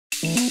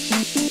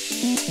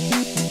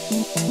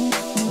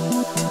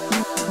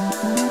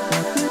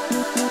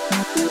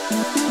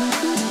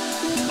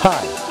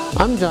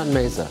I'm John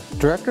Meza,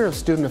 Director of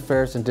Student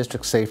Affairs and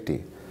District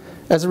Safety.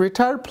 As a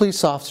retired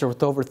police officer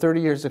with over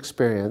 30 years'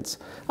 experience,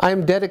 I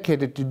am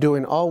dedicated to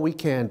doing all we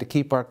can to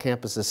keep our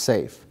campuses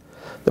safe.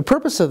 The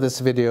purpose of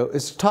this video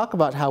is to talk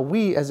about how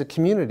we as a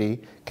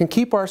community can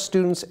keep our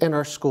students and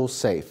our schools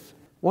safe.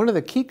 One of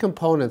the key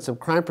components of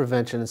crime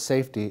prevention and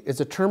safety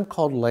is a term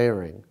called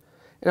layering.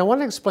 And I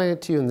want to explain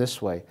it to you in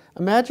this way.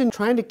 Imagine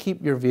trying to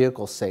keep your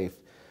vehicle safe.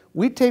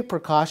 We take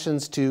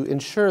precautions to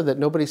ensure that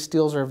nobody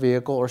steals our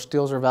vehicle or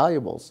steals our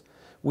valuables.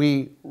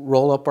 We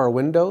roll up our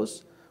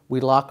windows,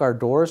 we lock our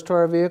doors to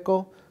our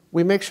vehicle,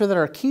 we make sure that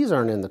our keys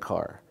aren't in the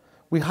car.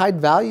 We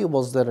hide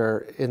valuables that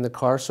are in the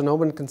car so no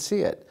one can see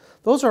it.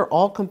 Those are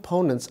all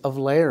components of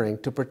layering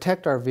to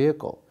protect our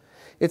vehicle.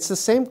 It's the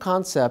same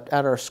concept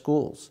at our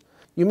schools.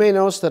 You may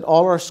notice that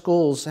all our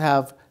schools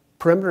have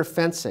perimeter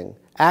fencing,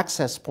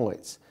 access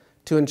points,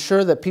 to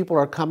ensure that people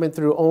are coming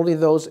through only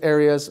those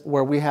areas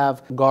where we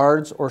have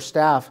guards or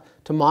staff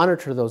to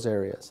monitor those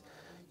areas.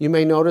 You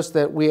may notice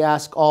that we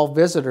ask all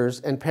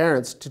visitors and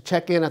parents to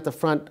check in at the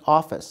front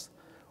office.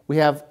 We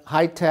have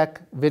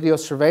high-tech video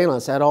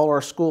surveillance at all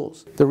our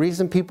schools. The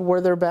reason people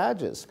wear their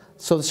badges,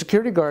 so the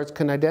security guards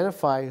can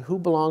identify who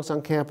belongs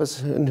on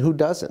campus and who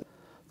doesn't.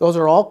 Those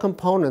are all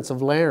components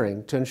of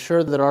layering to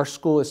ensure that our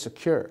school is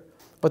secure.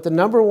 But the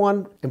number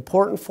one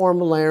important form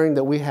of layering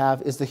that we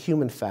have is the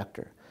human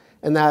factor.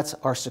 And that's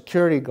our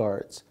security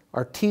guards,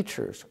 our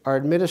teachers, our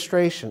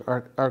administration,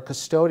 our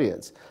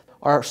custodians.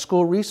 Our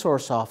school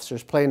resource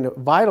officers playing a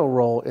vital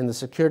role in the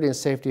security and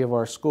safety of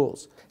our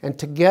schools. And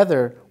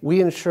together,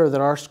 we ensure that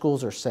our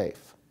schools are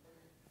safe.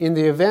 In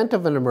the event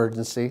of an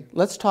emergency,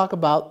 let's talk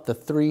about the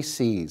 3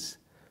 C's: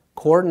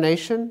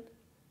 coordination,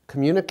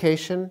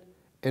 communication,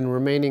 and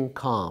remaining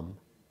calm.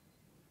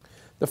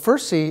 The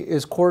first C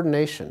is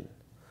coordination.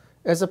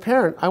 As a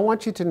parent, I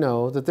want you to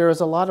know that there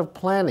is a lot of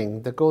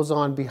planning that goes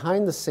on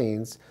behind the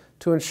scenes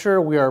to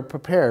ensure we are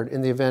prepared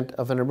in the event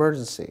of an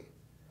emergency.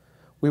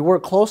 We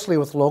work closely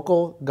with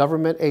local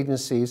government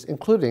agencies,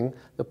 including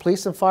the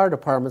police and fire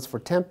departments for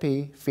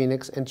Tempe,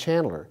 Phoenix, and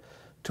Chandler,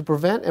 to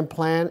prevent and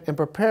plan and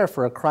prepare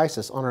for a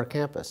crisis on our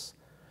campus.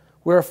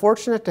 We are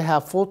fortunate to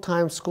have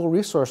full-time school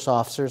resource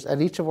officers at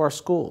each of our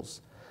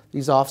schools.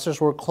 These officers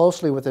work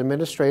closely with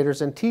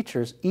administrators and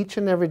teachers each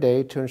and every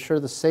day to ensure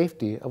the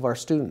safety of our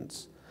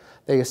students.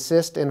 They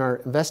assist in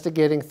our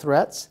investigating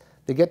threats,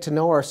 they get to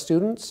know our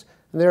students,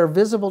 and they're a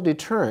visible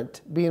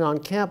deterrent being on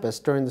campus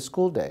during the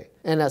school day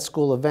and at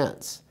school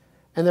events.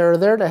 And they're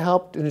there to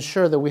help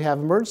ensure that we have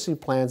emergency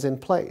plans in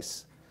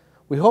place.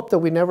 We hope that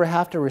we never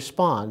have to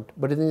respond,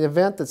 but in the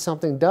event that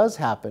something does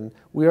happen,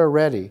 we are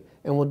ready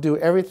and will do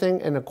everything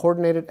in a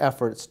coordinated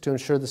efforts to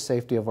ensure the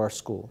safety of our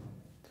school.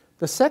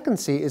 The second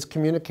C is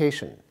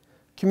communication.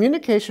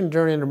 Communication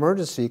during an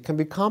emergency can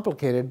be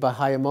complicated by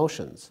high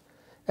emotions.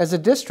 As a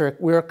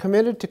district, we are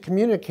committed to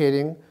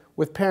communicating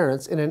with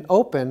parents in an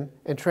open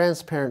and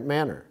transparent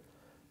manner.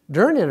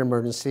 During an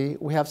emergency,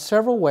 we have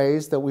several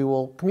ways that we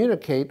will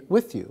communicate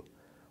with you.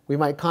 We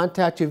might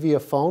contact you via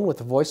phone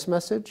with a voice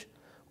message.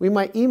 We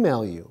might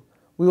email you.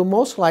 We will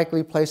most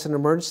likely place an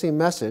emergency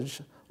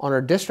message on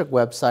our district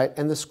website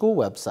and the school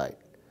website.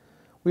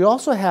 We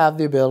also have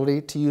the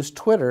ability to use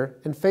Twitter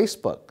and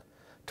Facebook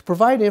to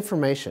provide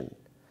information.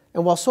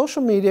 And while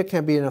social media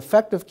can be an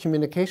effective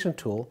communication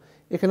tool,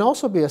 it can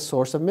also be a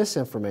source of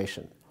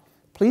misinformation.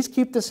 Please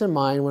keep this in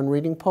mind when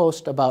reading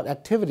posts about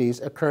activities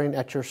occurring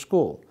at your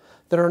school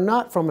that are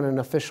not from an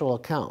official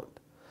account.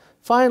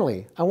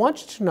 Finally, I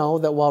want you to know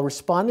that while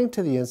responding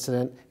to the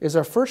incident is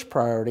our first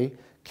priority,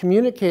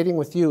 communicating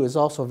with you is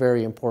also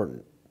very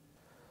important.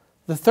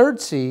 The third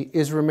C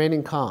is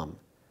remaining calm.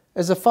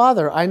 As a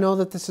father, I know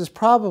that this is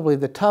probably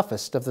the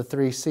toughest of the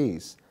 3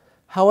 C's.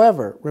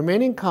 However,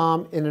 remaining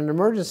calm in an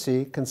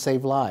emergency can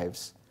save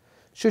lives.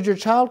 Should your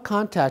child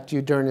contact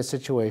you during a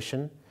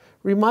situation,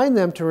 remind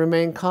them to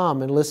remain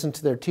calm and listen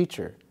to their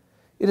teacher.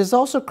 It is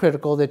also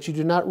critical that you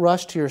do not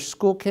rush to your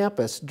school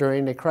campus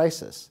during a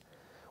crisis.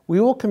 We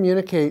will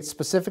communicate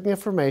specific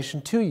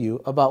information to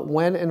you about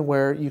when and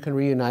where you can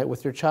reunite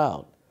with your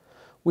child.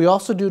 We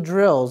also do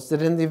drills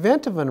that in the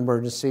event of an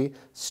emergency,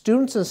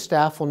 students and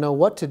staff will know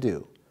what to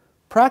do.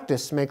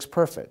 Practice makes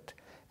perfect,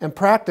 and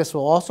practice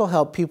will also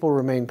help people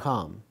remain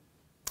calm.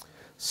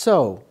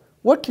 So,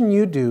 what can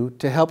you do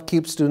to help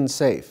keep students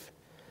safe?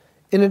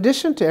 In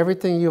addition to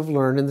everything you've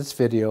learned in this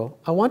video,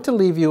 I want to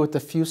leave you with a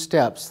few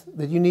steps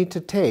that you need to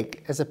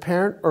take as a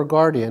parent or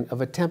guardian of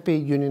a Tempe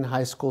Union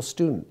High School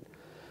student.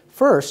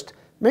 First,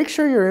 make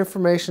sure your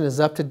information is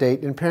up to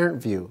date in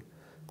Parent View.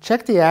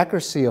 Check the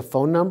accuracy of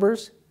phone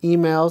numbers,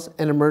 emails,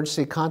 and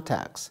emergency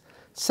contacts.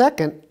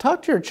 Second,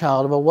 talk to your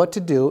child about what to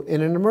do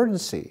in an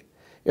emergency.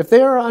 If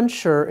they are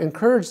unsure,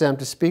 encourage them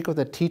to speak with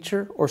a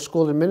teacher or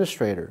school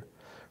administrator.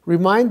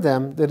 Remind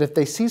them that if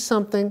they see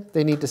something,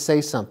 they need to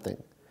say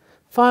something.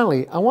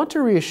 Finally, I want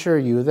to reassure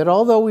you that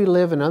although we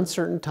live in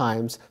uncertain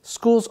times,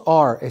 schools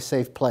are a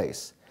safe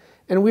place,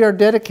 and we are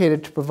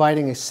dedicated to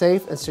providing a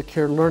safe and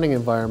secure learning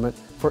environment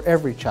for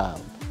every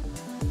child.